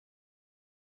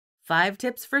5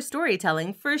 tips for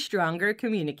storytelling for stronger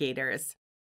communicators.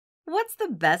 What's the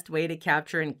best way to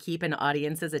capture and keep an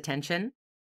audience's attention?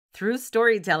 Through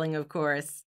storytelling, of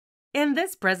course. In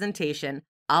this presentation,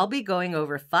 I'll be going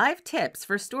over 5 tips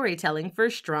for storytelling for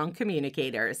strong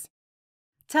communicators.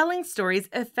 Telling stories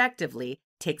effectively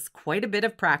takes quite a bit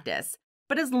of practice,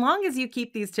 but as long as you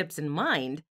keep these tips in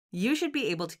mind, you should be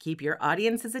able to keep your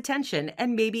audience's attention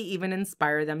and maybe even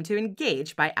inspire them to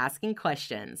engage by asking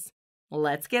questions.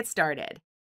 Let's get started.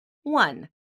 1.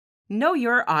 Know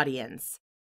your audience.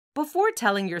 Before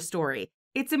telling your story,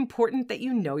 it's important that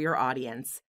you know your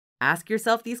audience. Ask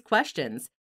yourself these questions.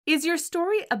 Is your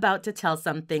story about to tell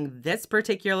something this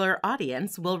particular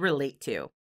audience will relate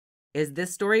to? Is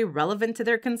this story relevant to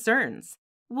their concerns?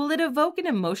 Will it evoke an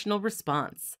emotional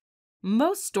response?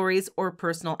 Most stories or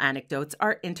personal anecdotes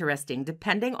are interesting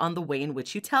depending on the way in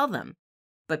which you tell them,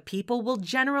 but people will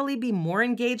generally be more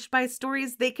engaged by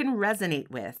stories they can resonate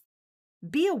with.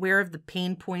 Be aware of the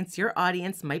pain points your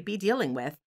audience might be dealing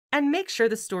with, and make sure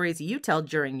the stories you tell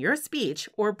during your speech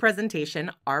or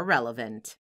presentation are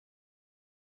relevant.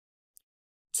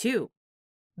 2.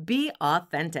 Be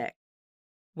authentic.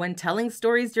 When telling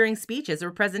stories during speeches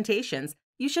or presentations,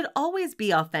 you should always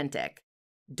be authentic.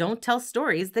 Don't tell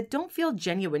stories that don't feel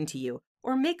genuine to you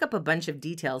or make up a bunch of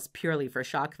details purely for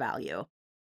shock value.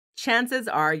 Chances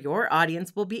are your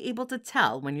audience will be able to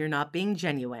tell when you're not being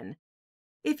genuine.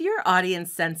 If your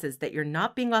audience senses that you're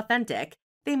not being authentic,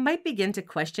 they might begin to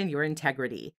question your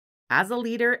integrity as a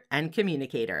leader and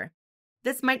communicator.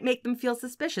 This might make them feel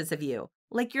suspicious of you,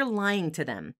 like you're lying to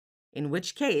them, in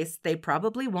which case they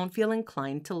probably won't feel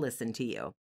inclined to listen to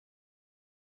you.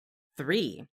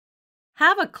 3.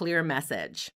 Have a clear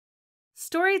message.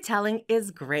 Storytelling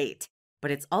is great, but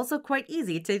it's also quite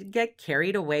easy to get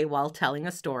carried away while telling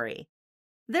a story.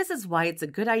 This is why it's a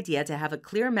good idea to have a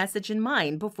clear message in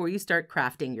mind before you start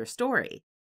crafting your story.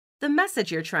 The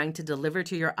message you're trying to deliver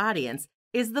to your audience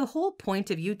is the whole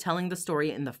point of you telling the story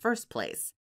in the first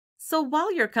place. So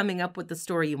while you're coming up with the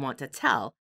story you want to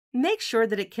tell, make sure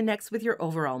that it connects with your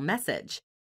overall message.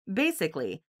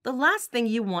 Basically, the last thing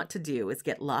you want to do is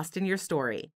get lost in your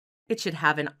story. It should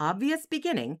have an obvious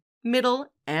beginning, middle,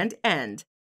 and end,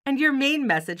 and your main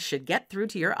message should get through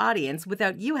to your audience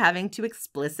without you having to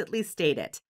explicitly state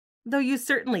it, though you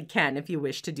certainly can if you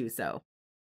wish to do so.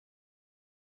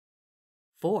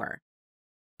 4.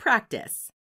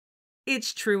 Practice.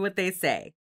 It's true what they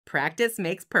say. Practice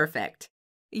makes perfect.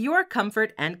 Your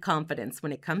comfort and confidence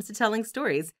when it comes to telling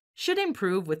stories should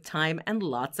improve with time and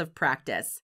lots of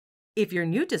practice. If you're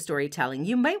new to storytelling,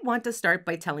 you might want to start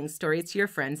by telling stories to your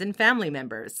friends and family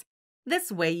members.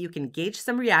 This way, you can gauge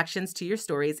some reactions to your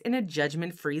stories in a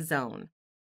judgment-free zone.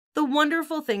 The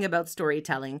wonderful thing about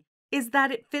storytelling is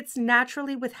that it fits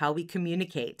naturally with how we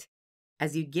communicate.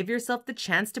 As you give yourself the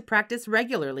chance to practice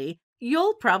regularly,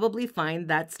 you'll probably find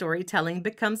that storytelling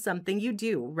becomes something you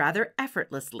do rather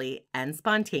effortlessly and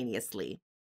spontaneously.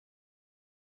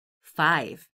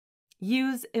 5.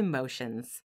 Use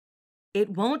emotions. It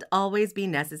won't always be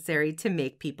necessary to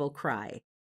make people cry,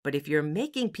 but if you're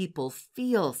making people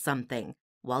feel something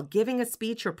while giving a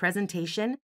speech or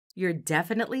presentation, you're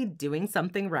definitely doing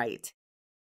something right.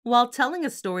 While telling a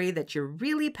story that you're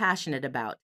really passionate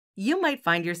about, you might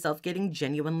find yourself getting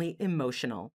genuinely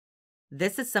emotional.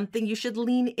 This is something you should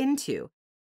lean into,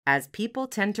 as people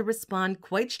tend to respond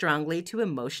quite strongly to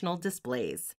emotional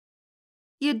displays.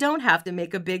 You don't have to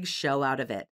make a big show out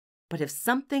of it. But if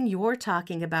something you're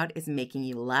talking about is making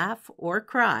you laugh or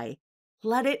cry,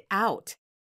 let it out.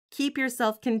 Keep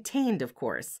yourself contained, of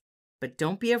course, but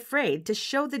don't be afraid to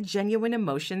show the genuine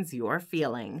emotions you're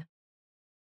feeling.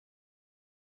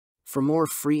 For more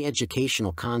free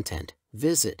educational content,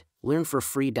 visit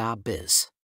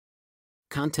learnforfree.biz.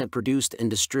 Content produced and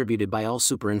distributed by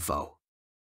AllSuperInfo.